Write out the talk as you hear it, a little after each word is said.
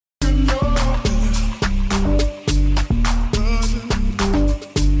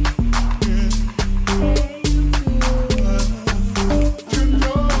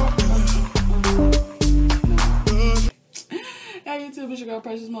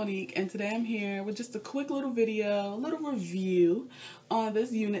Monique, and today I'm here with just a quick little video, a little review on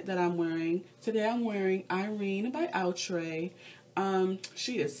this unit that I'm wearing. Today I'm wearing Irene by Outre.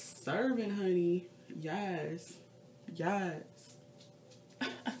 She is serving, honey. Yes. Yes.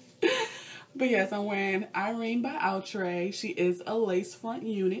 But yes, I'm wearing Irene by Outre. She is a lace front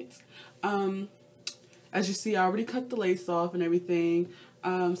unit. As you see, I already cut the lace off and everything.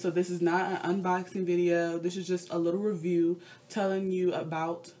 So this is not an unboxing video. This is just a little review telling you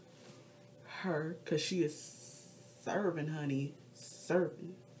about her because she is serving, honey.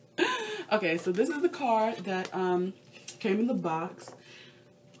 Serving. Okay, so this is the card that came in the box.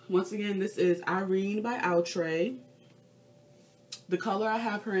 Once again, this is Irene by Outre. The color I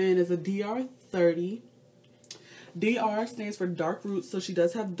have her in is a DR30. DR stands for dark roots, so she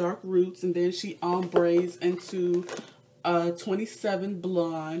does have dark roots, and then she ombres into 27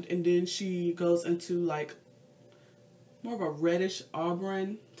 blonde, and then she goes into like more of a reddish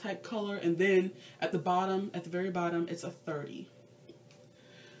auburn type color, and then at the bottom, at the very bottom, it's a 30.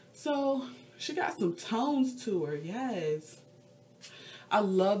 So she got some tones to her. Yes, I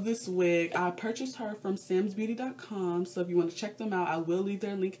love this wig. I purchased her from samsbeauty.com, so if you want to check them out, I will leave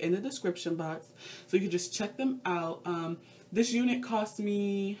their link in the description box, so you can just check them out. This unit cost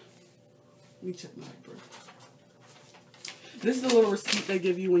me, let me check my paper. This is a little receipt they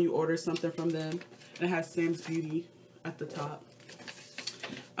give you when you order something from them, and it has Sam's Beauty at the top.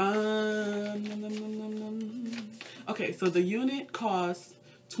 Okay, so the unit costs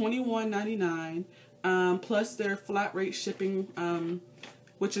 $21.99 plus their flat rate shipping,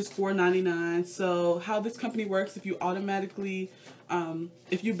 which is $4.99. So how this company works, if you automatically,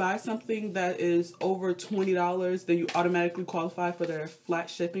 if you buy something that is over $20, then you automatically qualify for their flat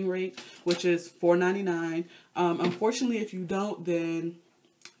shipping rate, which is $4.99. Unfortunately, if you don't, then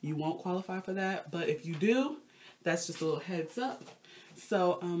you won't qualify for that. But if you do, that's just a little heads up.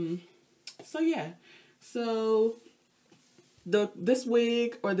 So, yeah. So this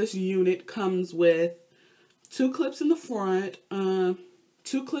wig or this unit comes with 2 clips in the front,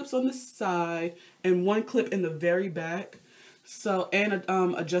 2 clips on the side, and 1 clip in the very back. So, and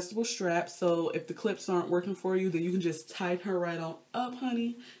adjustable strap. So if the clips aren't working for you, then you can just tighten her right on up,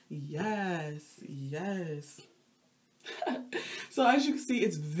 honey. Yes, yes. So as you can see,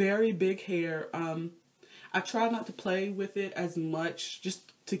 it's very big hair. I try not to play with it as much,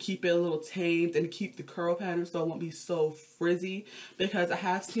 just to keep it a little tamed and to keep the curl pattern so it won't be so frizzy, because I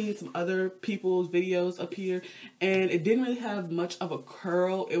have seen some other people's videos up here and it didn't really have much of a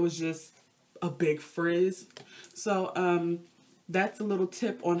curl. It was just a big frizz. So that's a little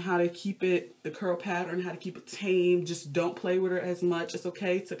tip on how to keep it, the curl pattern, how to keep it tame. Just don't play with her as much. It's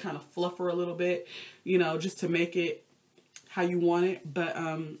okay to kind of fluff her a little bit, you know, just to make it how you want it. But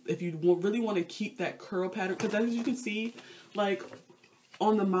if you really want to keep that curl pattern, because as you can see, like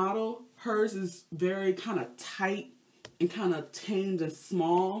on the model, hers is very kind of tight and kind of tamed and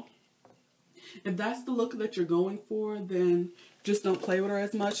small. If that's the look that you're going for, then just don't play with her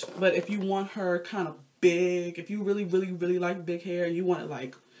as much. But if you want her kind of big, if you really, really, really like big hair and you want it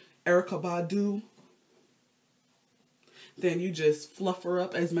like Erykah Badu, then you just fluff her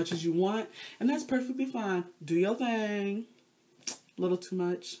up as much as you want, and that's perfectly fine. Do your thing. A little too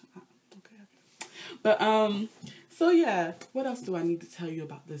much. Okay. But so yeah, what else do I need to tell you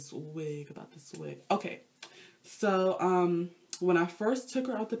about this wig? Okay. So when I first took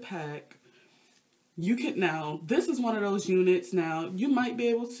her out the pack, you can, now this is one of those units, now you might be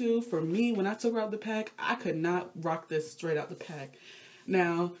able to. For me, when I took her out the pack, I could not rock this straight out the pack.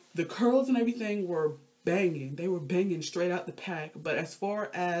 Now the curls and everything were banging. They were banging straight out the pack. But as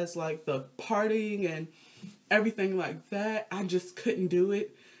far as like the parting and everything like that, I just couldn't do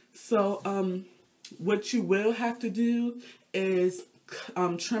it. So what you will have to do is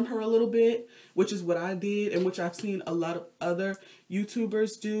trim her a little bit, which is what I did, and which I've seen a lot of other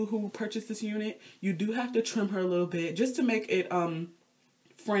YouTubers do who purchase this unit. You do have to trim her a little bit just to make it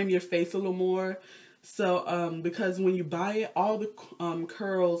frame your face a little more. So because when you buy it, all the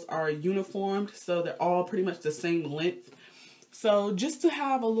curls are uniformed, so they're all pretty much the same length. So just to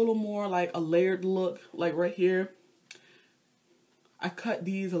have a little more like a layered look, like right here, I cut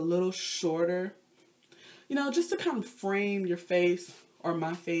these a little shorter, you know, just to kind of frame your face or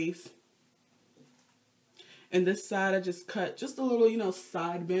my face. And this side, I just cut just a little, you know,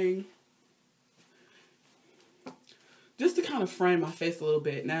 side bang, just to kind of frame my face a little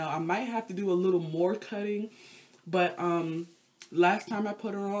bit. Now, I might have to do a little more cutting, but last time I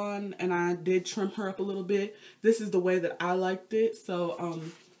put her on and I did trim her up a little bit, this is the way that I liked it. So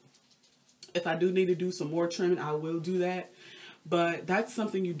if I do need to do some more trimming, I will do that. But that's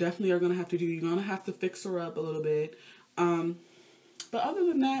something you definitely are going to have to do. You're going to have to fix her up a little bit. But other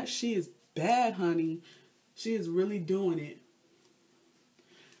than that, she is bad, honey. She is really doing it.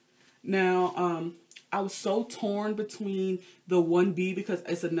 Now, I was so torn between the 1B because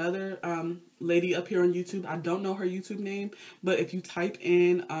it's another lady up here on YouTube. I don't know her YouTube name, but if you type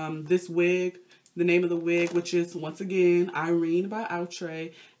in this wig, the name of the wig, which is, once again, Irene by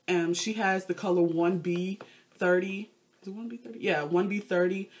Outre, she has the color 1B30. Is it 1B30? Yeah,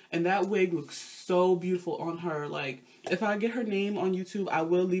 1B30. And that wig looks so beautiful on her. Like, if I get her name on YouTube, I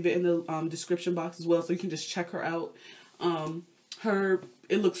will leave it in the description box as well, so you can just check her out.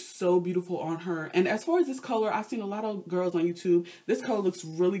 It looks so beautiful on her. And as far as this color, I've seen a lot of girls on YouTube. This color looks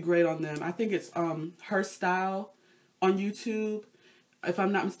really great on them. I think it's her style on YouTube. If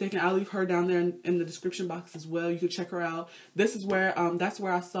I'm not mistaken, I'll leave her down there in the description box as well. You can check her out. This is where, that's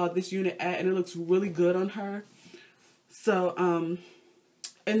where I saw this unit at, and it looks really good on her. So,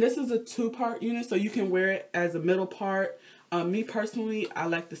 and this is a 2-part unit, so you can wear it as a middle part. Me personally, I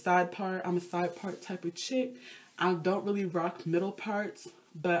like the side part. I'm a side part type of chick. I don't really rock middle parts,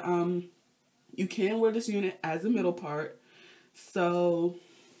 but you can wear this unit as a middle part. So,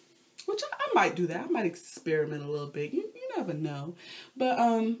 which I might do that. I might experiment a little bit. You never know. But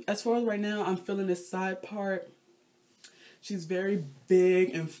as far as right now, I'm feeling this side part. She's very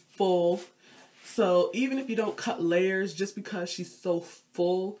big and full. So even if you don't cut layers, just because she's so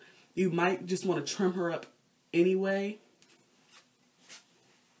full, you might just want to trim her up anyway.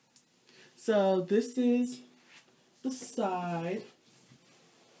 So this is the side.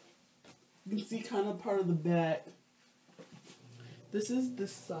 You can see kind of part of the back. This is the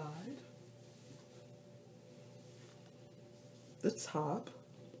side. The top.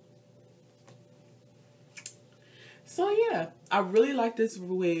 So yeah, I really like this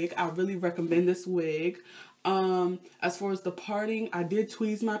wig. I really recommend this wig. As far as the parting, I did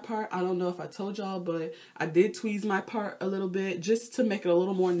tweeze my part. I don't know if I told y'all, but I did tweeze my part a little bit just to make it a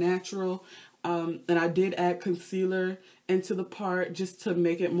little more natural. And I did add concealer into the part just to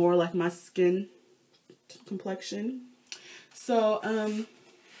make it more like my skin complexion. So,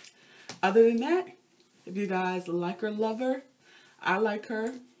 other than that, if you guys like her, love her, I like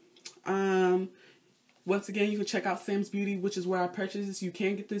her. Once again, you can check out Sam's Beauty, which is where I purchased this. You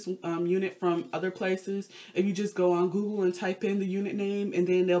can get this unit from other places. If you just go on Google and type in the unit name, and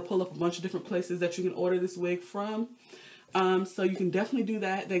then they'll pull up a bunch of different places that you can order this wig from. So you can definitely do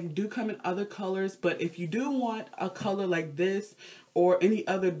that. They do come in other colors, but if you do want a color like this or any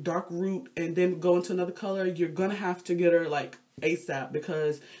other dark root and then go into another color, you're going to have to get her like ASAP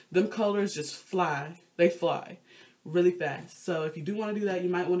because them colors just fly. They fly really fast. So if you do want to do that, you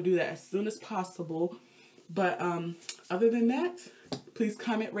might want to do that as soon as possible. But other than that, please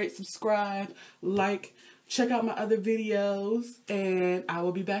comment, rate, subscribe, like, check out my other videos, and I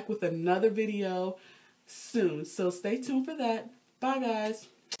will be back with another video soon. So stay tuned for that. Bye, guys.